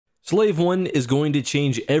Slave One is going to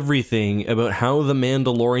change everything about how the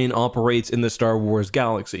Mandalorian operates in the Star Wars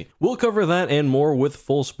galaxy. We'll cover that and more with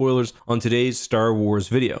full spoilers on today's Star Wars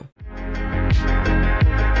video.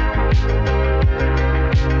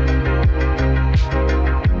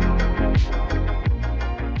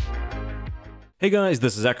 Hey guys,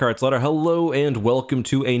 this is EckhartsLadder. Hello and welcome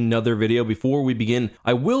to another video. Before we begin,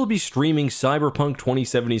 I will be streaming Cyberpunk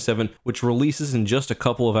 2077, which releases in just a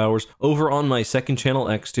couple of hours over on my second channel,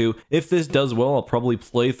 X2. If this does well, I'll probably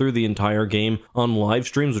play through the entire game on live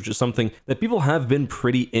streams, which is something that people have been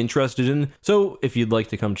pretty interested in. So if you'd like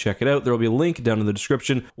to come check it out, there will be a link down in the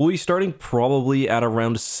description. We'll be starting probably at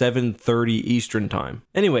around 7:30 Eastern time.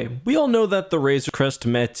 Anyway, we all know that the Razor Crest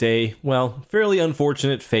met a, well, fairly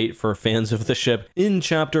unfortunate fate for fans of the ship in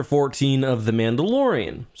Chapter 14 of The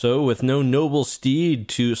Mandalorian. So with no noble steed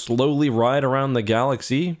to slowly ride around the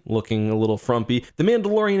galaxy, looking a little frumpy, the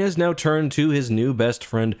Mandalorian has now turned to his new best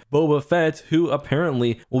friend, Boba Fett, who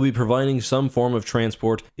apparently will be providing some form of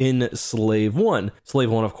transport in Slave One.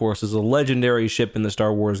 Slave One, of course, is a legendary ship in the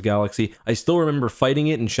Star Wars galaxy. I still remember fighting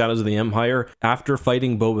it in Shadows of the Empire. After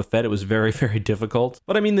fighting Boba Fett, it was very, very difficult.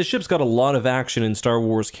 But I mean, the ship's got a lot of action in Star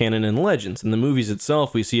Wars canon and legends. In the movies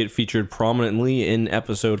itself, we see it featured prominently in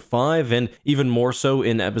episode 5 and even more so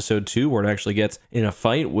in episode 2, where it actually gets in a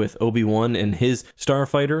fight with Obi-Wan and his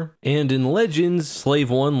starfighter. And in Legends,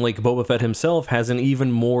 Slave One, like Boba Fett himself, has an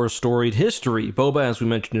even more storied history. Boba, as we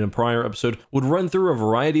mentioned in a prior episode, would run through a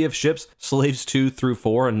variety of ships, Slaves 2 through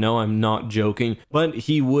 4, and no, I'm not joking, but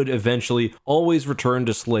he would eventually always return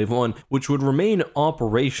to Slave One, which would remain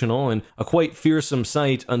operational and a quite fearsome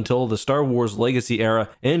sight until the Star Wars Legacy era,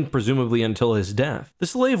 and presumably until his death. The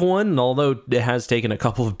Slave One, although it has taken a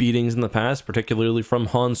couple of beatings in the past, particularly from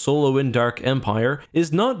Han Solo in Dark Empire,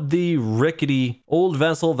 is not the rickety old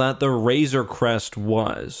vessel that the Razor Crest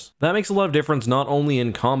was. That makes a lot of difference not only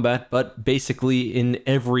in combat, but basically in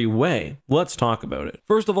every way. Let's talk about it.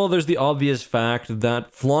 First of all, there's the obvious fact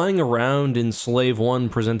that flying around in Slave One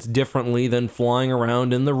presents differently than flying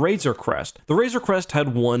around in the Razor Crest. The Razor Crest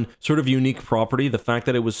had one sort of unique property, the fact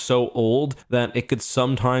that it was so old that it could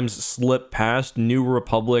sometimes slip past New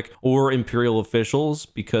Republic or Imperial officials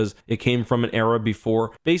because it came from an era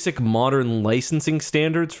before basic modern licensing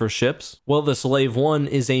standards for ships. Well, the Slave One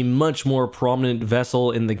is a much more prominent vessel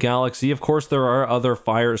in the galaxy. Of course, there are other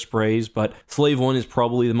fire sprays, but Slave One is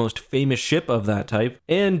probably the most famous ship of that type.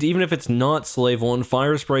 And even if it's not Slave One,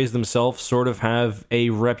 fire sprays themselves sort of have a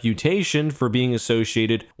reputation for being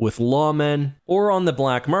associated with lawmen or on the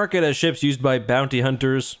black market as ships used by bounty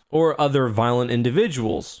hunters or other violent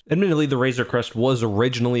individuals. Admittedly, the Razor Crest was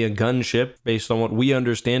originally a gunship, based on what we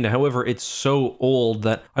understand. However, it's so old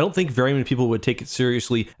that I don't think very many people would take it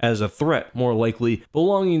seriously as a threat, more likely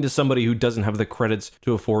belonging to somebody who doesn't have the credits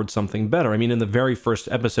to afford something better. I mean, in the very first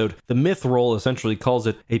episode, the myth roll essentially calls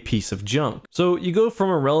it a piece of junk. So you go from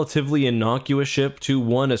a relatively innocuous ship to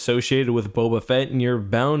one associated with Boba Fett, and you're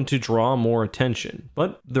bound to draw more attention.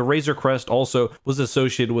 But the Razor Crest also was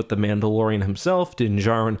associated with the Mandalorian himself, Din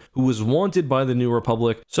Djarin, who was wanted by the New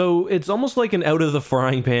Republic. So it's almost like an out of the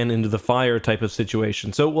frying pan into the fire type of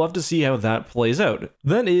situation, so we'll have to see how that plays out.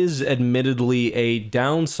 That is admittedly a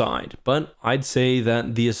downside, but I'd say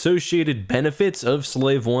that the associated benefits of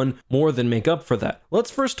Slave One more than make up for that. Let's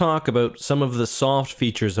first talk about some of the soft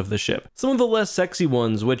features of the ship. Some of the less sexy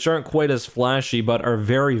ones, which aren't quite as flashy but are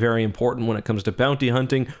very, very important when it comes to bounty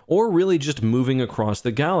hunting or really just moving across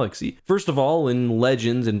the galaxy. First of all, in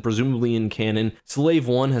Legends and presumably in canon, Slave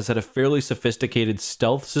One has had a fairly sophisticated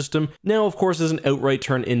stealth system. Now, of course, doesn't outright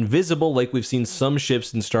turn invisible like we've seen some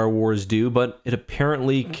ships in Star Wars do, but it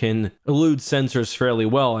apparently can elude sensors fairly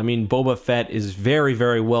well. I mean, Boba Fett is very,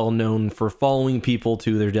 very well known for following people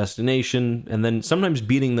to their destination and then sometimes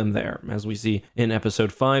beating them there, as we see in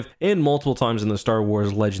episode 5 and multiple times in the Star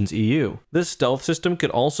Wars Legends EU. This stealth system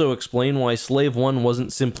could also explain why Slave One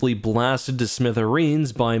wasn't simply blasted to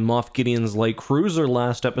smithereens by Moff Gideon's light cruiser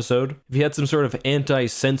last episode. If he had some sort of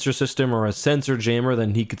anti-sensor system or a sensor jammer,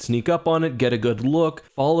 then he could sneak up on it, get a good look,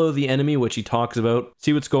 follow the enemy, which he talks about,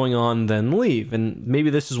 see what's going on, then leave. And maybe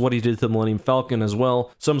this is what he did to the Millennium Falcon as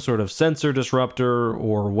well, some sort of sensor disruptor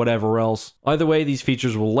or whatever else. Either way, these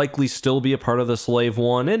features will likely still be a part of the Slave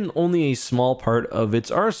One and only a small part of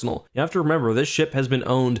its arsenal. You have to remember, this ship has been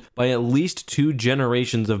owned by at least 2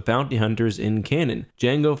 generations of bounty hunters in canon.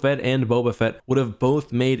 Jango Fett and Boba Fett would have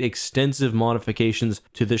both made extensive modifications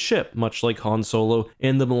to the ship, much like Han Solo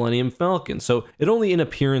and the Millennium Falcon, so it only in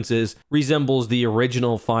appearances resembles the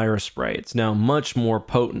original fire spray. It's now much more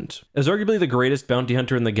potent. As arguably the greatest bounty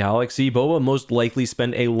hunter in the galaxy, Boba most likely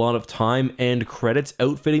spent a lot of time and credits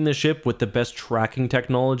outfitting the ship with the best tracking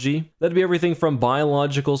technology. That'd be everything from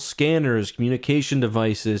biological scanners, communication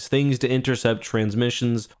devices, things to intercept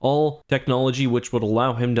transmissions, all technology which would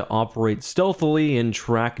allow him to operate stealthily and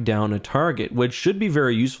track down a target, which should be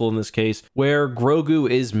very useful in this case, where Grogu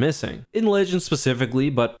is missing. In Legends specifically,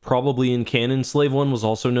 but probably in canon, Slave One was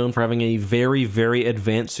also known for having a very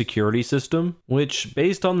advanced security system, which,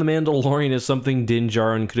 based on The Mandalorian, is something Din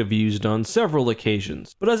Djarin could have used on several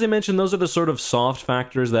occasions. But as I mentioned, those are the sort of soft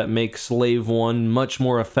factors that make Slave One much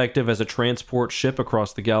more effective as a transport ship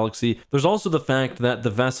across the galaxy. There's also the fact that the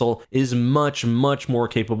vessel is much more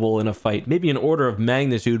capable in a fight, maybe an order of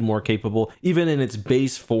magnitude more capable, even in its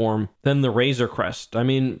base form, than the Razor Crest. I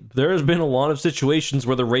mean, there has been a lot of situations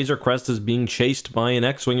where the Razor Crest is being chased by an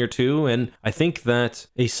X-Wing or two, and I think that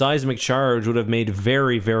a seismic charge would have made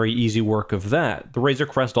very easy work of that. The Razor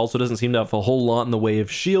Crest also doesn't seem to have a whole lot in the way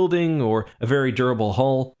of shielding or a very durable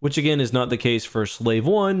hull, which again is not the case for Slave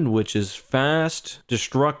One, which is fast,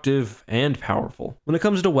 destructive, and powerful. When it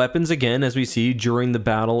comes to weapons, again, as we see during the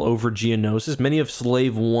battle over Geonosis, many of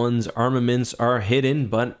Slave One's armaments are hidden,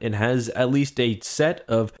 but it has at least a set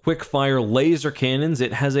of quick-fire laser cannons.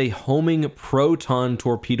 It has a homing proton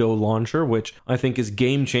torpedo launcher, which I think is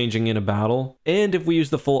game-changing in a battle. And if we use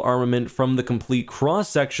the full armament from the Complete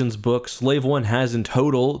Cross-Sections book, Slave One has in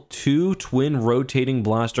total 2 twin rotating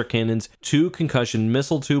blaster cannons, 2 concussion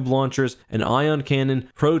missile tube launchers, an ion cannon,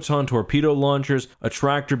 proton torpedo launchers, a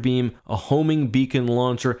tractor beam, a homing beacon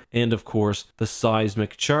launcher, and of course, the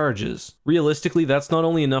seismic charges. Realistically, that's not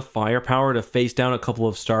only enough firepower to face down a couple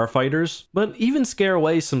of starfighters, but even scare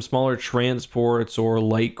away some smaller transports or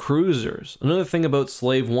light cruisers. Another thing about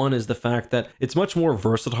Slave One is the fact that it's much more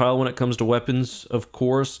versatile when it comes to weapons, of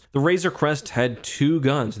course. The Razor Crest had 2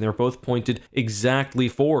 guns, and they were both pointed exactly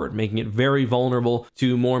forward, making it very vulnerable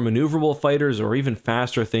to more maneuverable fighters or even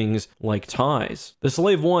faster things like TIEs. The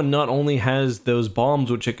Slave One not only has those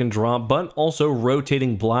bombs which it can drop, but also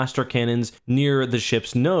rotating blaster cannons near the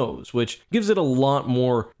ship's nose, which gives it a lot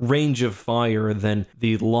more range of fire than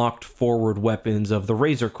the locked forward weapons of the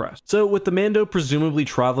Razor Crest. So with the Mando presumably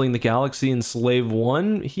traveling the galaxy in Slave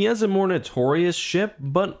One, he has a more notorious ship,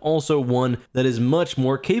 but also one that is much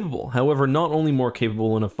more capable. However, not only more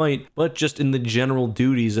capable in a fight, but just in the general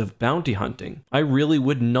duties of bounty hunting. I really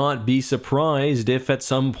would not be surprised if at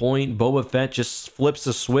some point Boba Fett just flips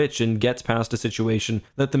a switch and gets past a situation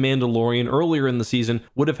that the Mandalorian earlier in the season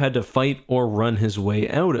would have had to fight or run his way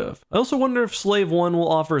out of. I also wonder if Slave One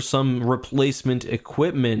will offer some replacement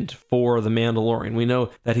equipment for the Mandalorian. We know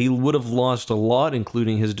that he would have lost a lot,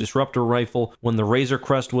 including his disruptor rifle when the Razor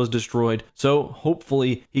Crest was destroyed, so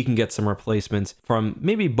hopefully he can get some replacements from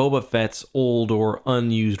maybe Boba Fett's old or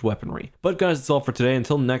unused weaponry. But guys, that's all for today.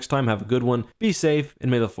 Until next time, have a good one, be safe, and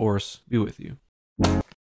may the Force be with you.